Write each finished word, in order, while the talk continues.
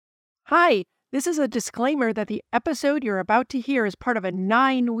Hi, this is a disclaimer that the episode you're about to hear is part of a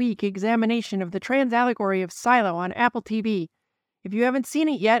 9-week examination of the Trans Allegory of Silo on Apple TV. If you haven't seen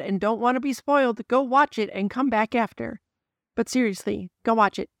it yet and don't want to be spoiled, go watch it and come back after. But seriously, go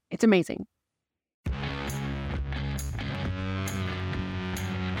watch it. It's amazing.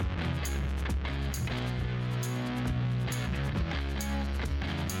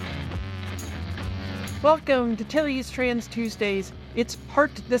 Welcome to Tilly's Trans Tuesdays. It's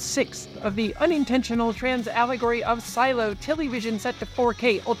part the 6th of the unintentional Trans Allegory of Silo. Television set to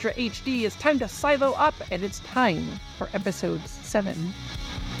 4K Ultra HD. It's time to silo up, and it's time for episode 7.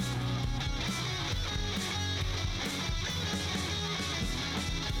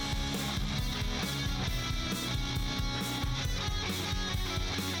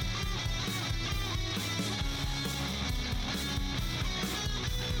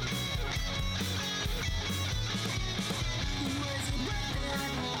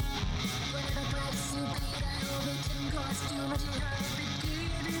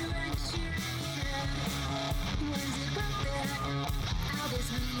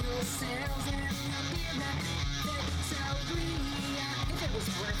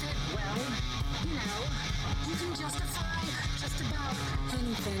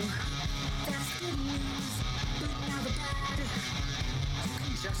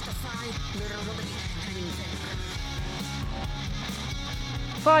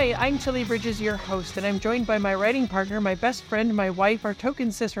 Hi, I'm Tilly Bridges, your host, and I'm joined by my writing partner, my best friend, my wife, our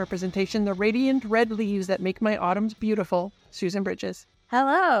token cis representation, the radiant red leaves that make my autumns beautiful, Susan Bridges.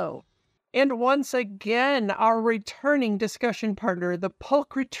 Hello. And once again, our returning discussion partner, the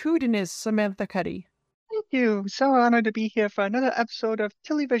pulchritudinous Samantha Cuddy. Thank you. So honored to be here for another episode of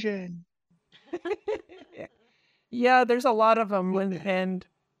Television. Yeah, there's a lot of them, and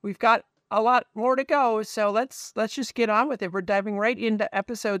we've got a lot more to go, so let's just get on with it. We're diving right into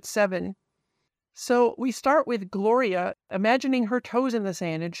episode 7. So we start with Gloria imagining her toes in the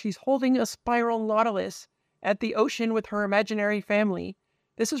sand, and she's holding a spiral nautilus at the ocean with her imaginary family.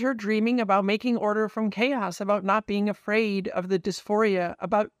 This is her dreaming about making order from chaos, about not being afraid of the dysphoria,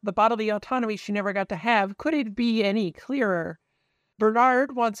 about the bodily autonomy she never got to have. Could it be any clearer?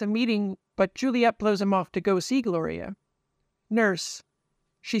 Bernard wants a meeting, but Juliet blows him off to go see Gloria. Nurse.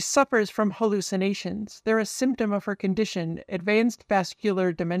 She suffers from hallucinations. They're a symptom of her condition, advanced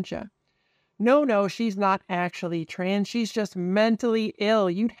vascular dementia. No, she's not actually trans. She's just mentally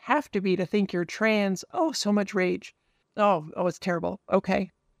ill. You'd have to be to think you're trans. Oh, so much rage. Oh, it's terrible. Okay.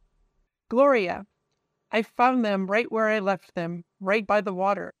 Gloria. I found them right where I left them, right by the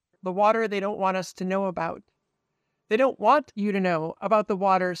water. The water they don't want us to know about. They don't want you to know about the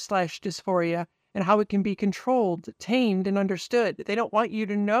water/dysphoria and how it can be controlled, tamed, and understood. They don't want you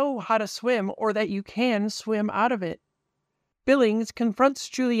to know how to swim or that you can swim out of it. Billings confronts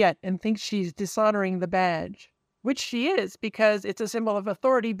Juliet and thinks she's dishonoring the badge, which she is because it's a symbol of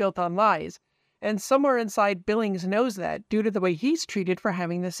authority built on lies. And somewhere inside, Billings knows that due to the way he's treated for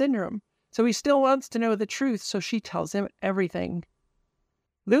having the syndrome. So he still wants to know the truth, so she tells him everything.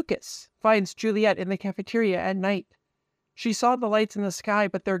 Lucas finds Juliet in the cafeteria at night. She saw the lights in the sky,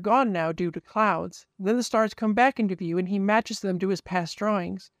 but they're gone now due to clouds. Then the stars come back into view, and he matches them to his past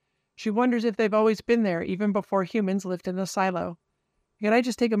drawings. She wonders if they've always been there, even before humans lived in the silo. Can I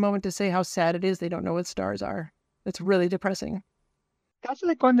just take a moment to say how sad it is they don't know what stars are? It's really depressing. That's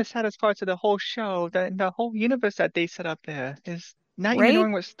like one of the saddest parts of the whole show, the whole universe that they set up there is not Right? even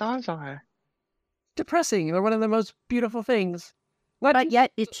knowing what stars are. Depressing. They're one of the most beautiful things. But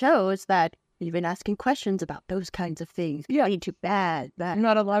yet it shows that you've been asking questions about those kinds of things. Yeah. Ain't too bad. You're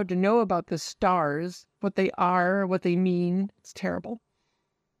not allowed to know about the stars, what they are, what they mean. It's terrible.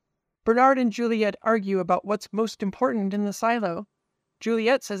 Bernard and Juliet argue about what's most important in the silo.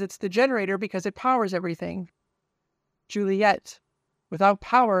 Juliet says it's the generator because it powers everything. Juliet, without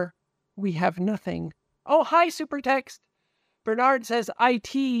power, we have nothing. Oh, hi, Supertext. Bernard says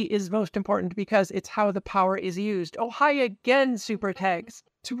IT is most important because it's how the power is used. Oh, hi again, Supertext.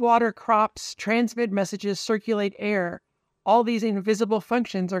 To water crops, transmit messages, circulate air. All these invisible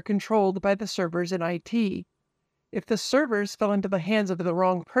functions are controlled by the servers in IT. If the servers fell into the hands of the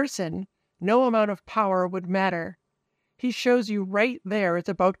wrong person, no amount of power would matter. He shows you right there it's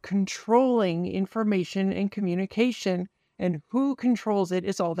about controlling information and communication, and who controls it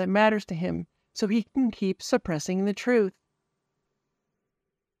is all that matters to him, so he can keep suppressing the truth.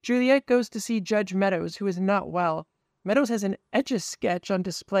 Juliet goes to see Judge Meadows, who is not well. Meadows has an Etch-a-Sketch on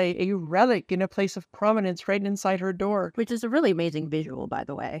display, a relic in a place of prominence right inside her door. Which is a really amazing visual, by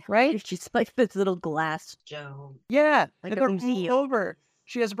the way. Right? She's like this little glass dome. Yeah, Like and a they're all museum. over.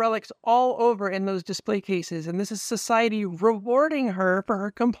 She has relics all over in those display cases, and this is society rewarding her for her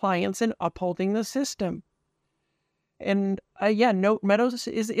compliance in upholding the system. And note Meadows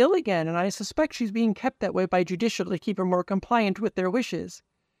is ill again, and I suspect she's being kept that way by judicial to keep her more compliant with their wishes.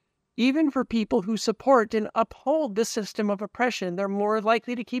 Even for people who support and uphold the system of oppression, they're more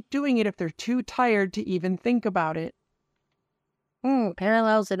likely to keep doing it if they're too tired to even think about it.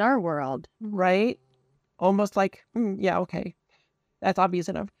 Parallels in our world. Right? Almost like, okay. That's obvious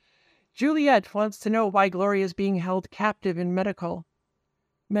enough. Juliet wants to know why Gloria is being held captive in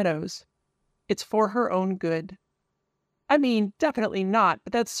Meadows. It's for her own good. I mean, definitely not,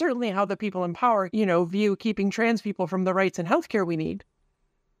 but that's certainly how the people in power, view keeping trans people from the rights and healthcare we need.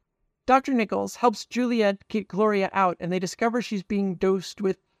 Dr. Nichols helps Juliet get Gloria out, and they discover she's being dosed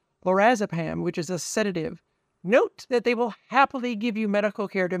with lorazepam, which is a sedative. Note that they will happily give you medical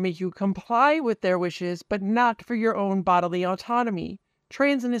care to make you comply with their wishes, but not for your own bodily autonomy.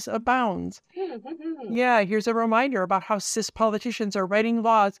 Transness abounds. Yeah, here's a reminder about how cis politicians are writing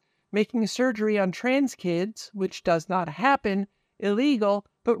laws making surgery on trans kids, which does not happen, illegal,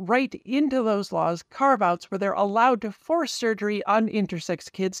 but right into those laws carve-outs where they're allowed to force surgery on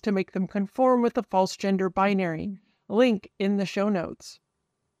intersex kids to make them conform with the false gender binary. Link in the show notes.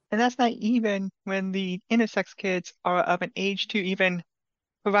 And that's not even when the intersex kids are of an age to even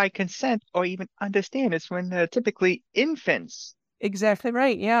provide consent or even understand. It's when they're typically infants. Exactly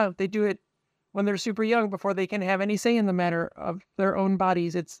right. Yeah, they do it when they're super young before they can have any say in the matter of their own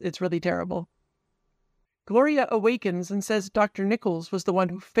bodies. It's really terrible. Gloria awakens and says Dr. Nichols was the one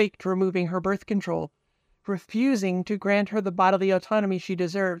who faked removing her birth control, refusing to grant her the bodily autonomy she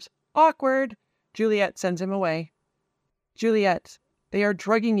deserves. Awkward! Juliet sends him away. Juliet, they are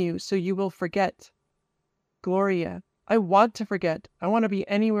drugging you so you will forget. Gloria, I want to forget. I want to be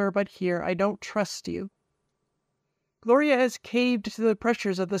anywhere but here. I don't trust you. Gloria has caved to the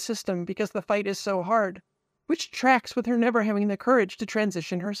pressures of the system because the fight is so hard, which tracks with her never having the courage to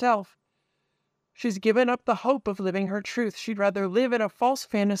transition herself. She's given up the hope of living her truth. She'd rather live in a false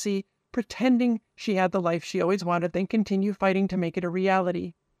fantasy, pretending she had the life she always wanted, than continue fighting to make it a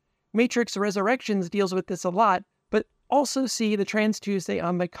reality. Matrix Resurrections deals with this a lot, but also see the Trans Tuesday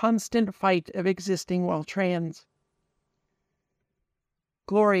on the constant fight of existing while trans.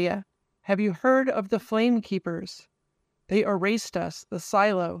 Gloria, have you heard of the Flame Keepers? They erased us, the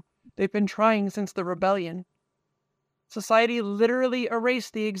Silo. They've been trying since the rebellion. Society literally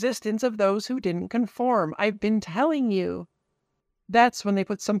erased the existence of those who didn't conform. I've been telling you. That's when they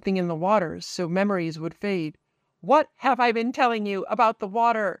put something in the waters so memories would fade. What have I been telling you about the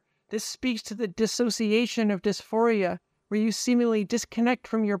water? This speaks to the dissociation of dysphoria, where you seemingly disconnect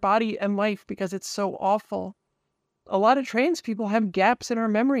from your body and life because it's so awful. A lot of trans people have gaps in our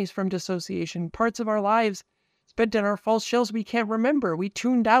memories from dissociation, parts of our lives spent in our false shells we can't remember. We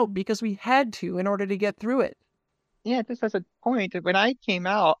tuned out because we had to in order to get through it. Yeah, just as a point, when I came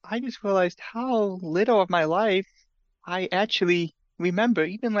out, I just realized how little of my life I actually remember.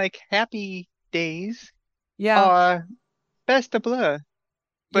 Even like happy days Yeah. are best a blur.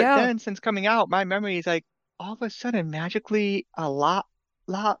 But Yeah. then since coming out, my memory is like all of a sudden magically a lot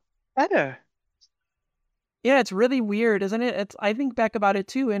better. Yeah, it's really weird, isn't it? I think back about it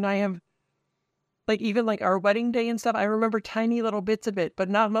too, and I have even our wedding day and stuff, I remember tiny little bits of it, but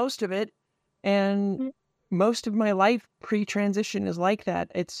not most of it. And most of my life pre-transition is like that.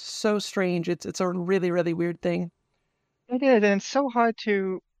 It's so strange. It's a really, really weird thing. It is, and it's so hard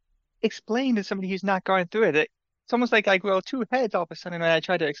to explain to somebody who's not going through it. It's almost like I grow two heads all of a sudden when I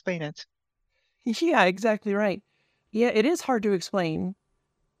try to explain it. Yeah, exactly right. Yeah, it is hard to explain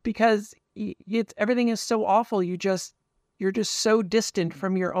because everything is so awful. You're just so distant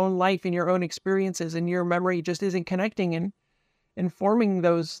from your own life and your own experiences, and your memory just isn't connecting and forming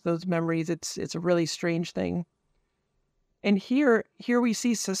those memories. It's a really strange thing. And here we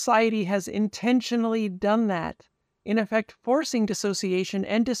see society has intentionally done that, in effect forcing dissociation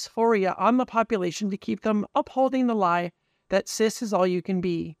and dysphoria on the population to keep them upholding the lie that cis is all you can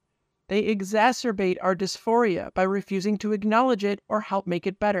be. They exacerbate our dysphoria by refusing to acknowledge it or help make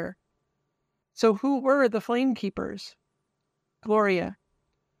it better. So who were the Flame Keepers? Gloria.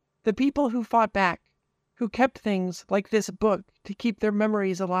 The people who fought back, who kept things like this book to keep their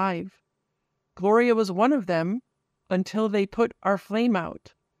memories alive. Gloria was one of them until they put our flame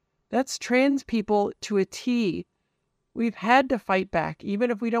out. That's trans people to a T. We've had to fight back,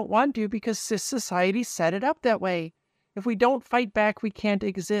 even if we don't want to, because cis society set it up that way. If we don't fight back, we can't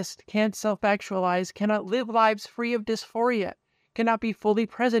exist, can't self-actualize, cannot live lives free of dysphoria, cannot be fully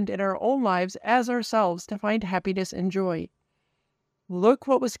present in our own lives as ourselves to find happiness and joy. Look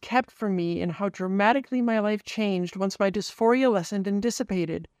what was kept from me and how dramatically my life changed once my dysphoria lessened and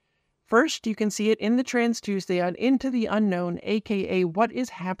dissipated. First, you can see it in the Trans Tuesday on Into the Unknown, aka What is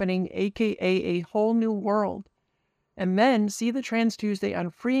Happening, aka A Whole New World. And then see the Trans Tuesday on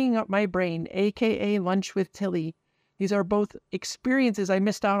Freeing Up My Brain, aka Lunch with Tilly. These are both experiences I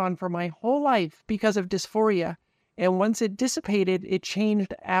missed out on for my whole life because of dysphoria, and once it dissipated, it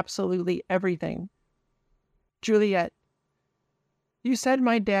changed absolutely everything. Juliet, you said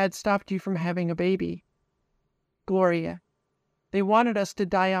my dad stopped you from having a baby. Gloria, they wanted us to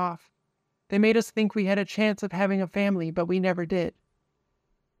die off. They made us think we had a chance of having a family, but we never did.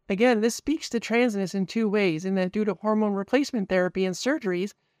 Again, this speaks to transness in two ways, in that due to hormone replacement therapy and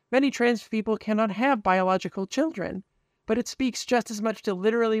surgeries, many trans people cannot have biological children. But it speaks just as much to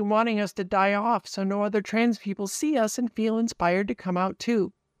literally wanting us to die off so no other trans people see us and feel inspired to come out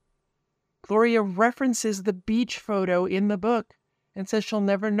too. Gloria references the beach photo in the book and says she'll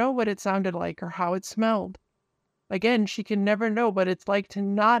never know what it sounded like or how it smelled. Again, she can never know what it's like to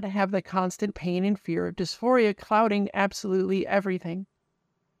not have the constant pain and fear of dysphoria clouding absolutely everything.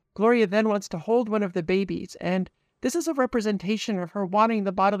 Gloria then wants to hold one of the babies, and this is a representation of her wanting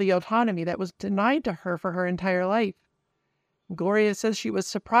the bodily autonomy that was denied to her for her entire life. Gloria says she was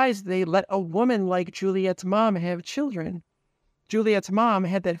surprised they let a woman like Juliet's mom have children. Juliet's mom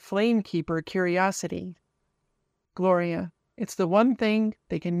had that flame keeper curiosity. Gloria, it's the one thing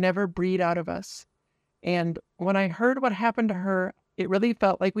they can never breed out of us. And when I heard what happened to her, it really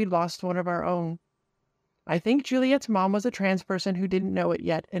felt like we lost one of our own. I think Juliet's mom was a trans person who didn't know it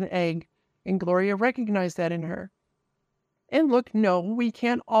yet, an egg, and Gloria recognized that in her. And look, no, we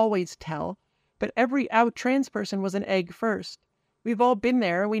can't always tell, but every out trans person was an egg first. We've all been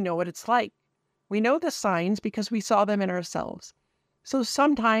there, we know what it's like. We know the signs because we saw them in ourselves. So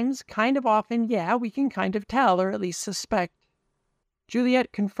sometimes, kind of often, yeah, we can kind of tell, or at least suspect.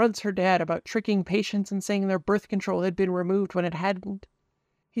 Juliet confronts her dad about tricking patients and saying their birth control had been removed when it hadn't.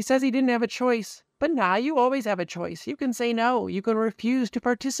 He says he didn't have a choice, but nah, you always have a choice. You can say no, you can refuse to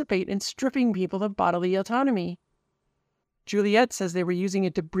participate in stripping people of bodily autonomy. Juliet says they were using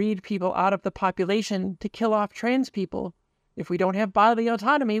it to breed people out of the population to kill off trans people. If we don't have bodily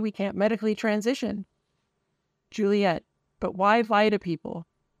autonomy, we can't medically transition. Juliet, but why lie to people?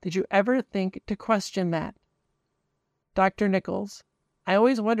 Did you ever think to question that? Dr. Nichols, I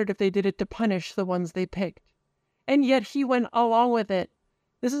always wondered if they did it to punish the ones they picked. And yet he went along with it.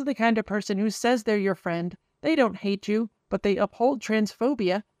 This is the kind of person who says they're your friend. They don't hate you, but they uphold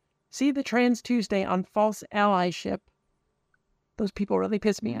transphobia. See the Trans Tuesday on false allyship. Those people really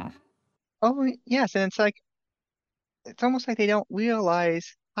piss me off. Oh, yes, and it's almost like they don't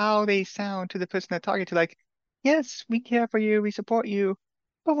realize how they sound to the person they're talking to. Like, yes, we care for you, we support you,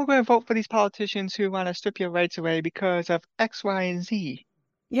 but we're going to vote for these politicians who want to strip your rights away because of X, Y, and Z. It's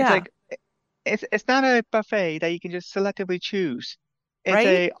Yeah, like it's not a buffet that you can just selectively choose. It's right?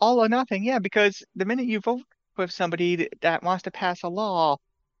 a all or nothing, yeah, because the minute you vote for somebody that wants to pass a law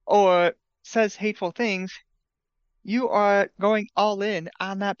or says hateful things, you are going all in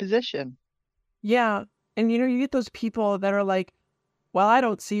on that position. Yeah. And you get those people that are like, well, I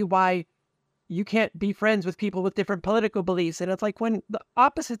don't see why you can't be friends with people with different political beliefs. And it's like when the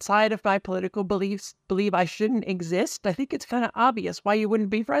opposite side of my political beliefs believe I shouldn't exist, I think it's kind of obvious why you wouldn't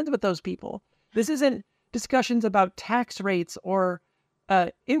be friends with those people. This isn't discussions about tax rates or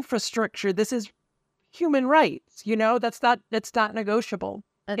infrastructure. This is human rights. That's not negotiable.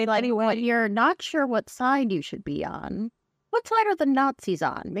 It's In like any way. when you're not sure what side you should be on. What side are the Nazis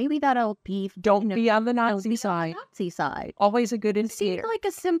on? Maybe that'll be Don't be on the Nazi side. Nazi side. Always a good It seems indicator. like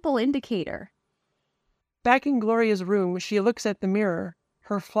a simple indicator. Back in Gloria's room, she looks at the mirror.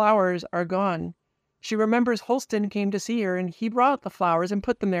 Her flowers are gone. She remembers Holston came to see her and he brought the flowers and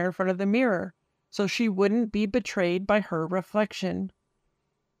put them there in front of the mirror, so she wouldn't be betrayed by her reflection.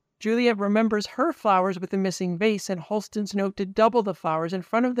 Juliet remembers her flowers with the missing vase and Holston's note to double the flowers in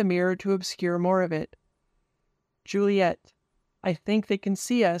front of the mirror to obscure more of it. Juliet, I think they can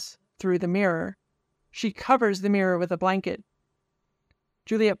see us through the mirror. She covers the mirror with a blanket.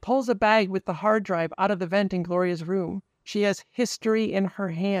 Juliet pulls a bag with the hard drive out of the vent in Gloria's room. She has history in her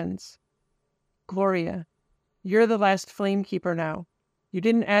hands. Gloria, you're the last flamekeeper now. You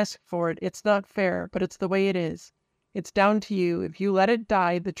didn't ask for it. It's not fair, but it's the way it is. It's down to you. If you let it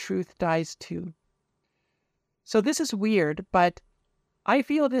die, the truth dies too. So this is weird, but I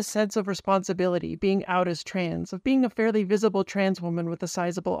feel this sense of responsibility being out as trans, of being a fairly visible trans woman with a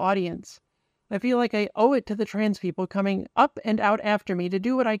sizable audience. I feel like I owe it to the trans people coming up and out after me to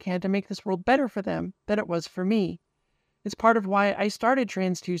do what I can to make this world better for them than it was for me. It's part of why I started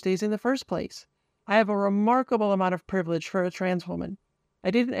Trans Tuesdays in the first place. I have a remarkable amount of privilege for a trans woman.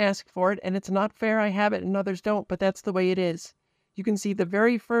 I didn't ask for it, and it's not fair I have it and others don't, but that's the way it is. You can see the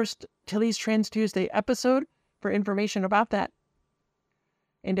very first Tilly's Trans Tuesday episode for information about that.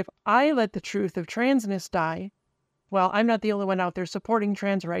 And if I let the truth of transness die, well, I'm not the only one out there supporting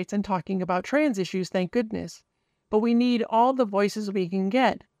trans rights and talking about trans issues, thank goodness. But we need all the voices we can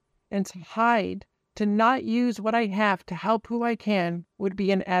get, and to hide, to not use what I have to help who I can, would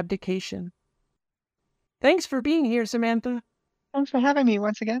be an abdication. Thanks for being here, Samantha. Thanks for having me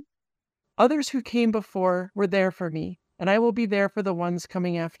once again. Others who came before were there for me, and I will be there for the ones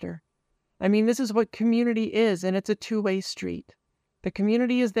coming after. I mean, this is what community is, and it's a two-way street. The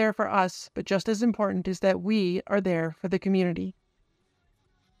community is there for us, but just as important is that we are there for the community.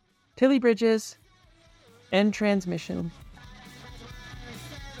 Tilly Bridges, end transmission.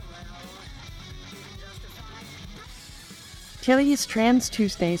 Tilly's Trans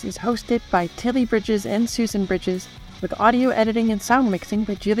Tuesdays is hosted by Tilly Bridges and Susan Bridges, with audio editing and sound mixing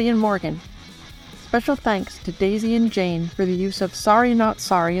by Jillian Morgan. Special thanks to Daisy and Jane for the use of Sorry Not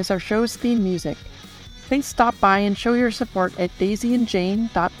Sorry as our show's theme music. Please stop by and show your support at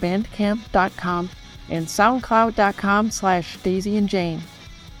daisyandjane.bandcamp.com and soundcloud.com/daisyandjane.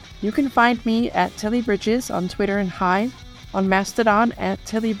 You can find me at Tilly Bridges on Twitter and Hive, on Mastodon at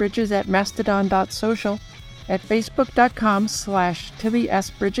tillybridges@mastodon.social, at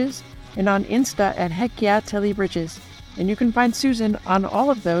facebook.com/TillySBridges, and on Insta at HeckYeahTillyBridges. And you can find Susan on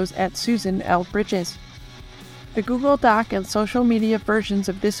all of those at Susan L. Bridges. The Google Doc and social media versions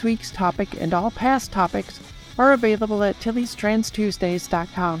of this week's topic and all past topics are available at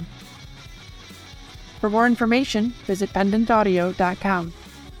tillystranstuesdays.com. For more information, visit pendantaudio.com.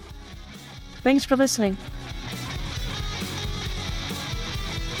 Thanks for listening.